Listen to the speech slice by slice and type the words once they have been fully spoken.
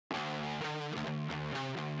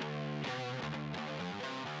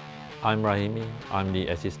I'm Rahimi. I'm the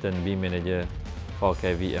Assistant BIM Manager for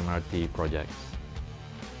KV MRT projects.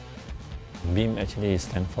 BIM actually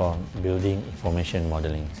stands for Building Information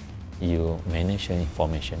Modeling. You manage your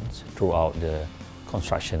information throughout the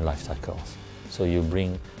construction life cycles. So you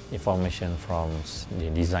bring information from the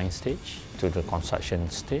design stage to the construction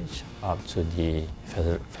stage up to the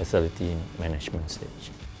facility management stage.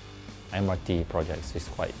 MRT projects is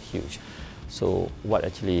quite huge. So what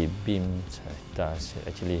actually BIM does,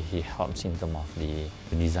 actually he helps in terms of the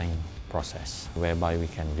design process, whereby we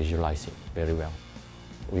can visualize it very well.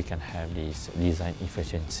 We can have this design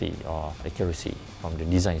efficiency or accuracy from the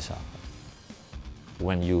design itself.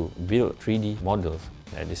 When you build 3D models,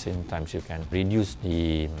 at the same time you can reduce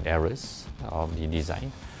the errors of the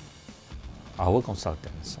design. Our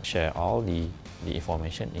consultants share all the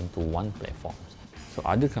information into one platform. So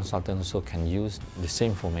other consultants also can use the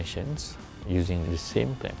same informations using the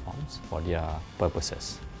same platforms for their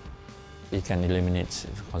purposes. It can eliminate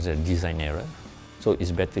considered design error. So it's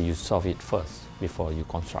better you solve it first before you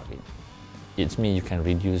construct it. It means you can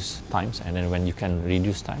reduce times, and then when you can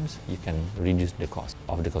reduce times, you can reduce the cost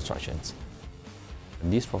of the constructions.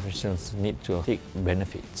 These professionals need to take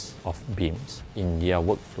benefits of BIMs in their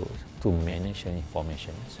workflows to manage their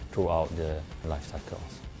information throughout the life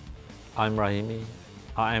cycles. I'm Rahimi.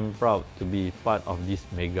 I am proud to be part of this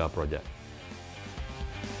mega project.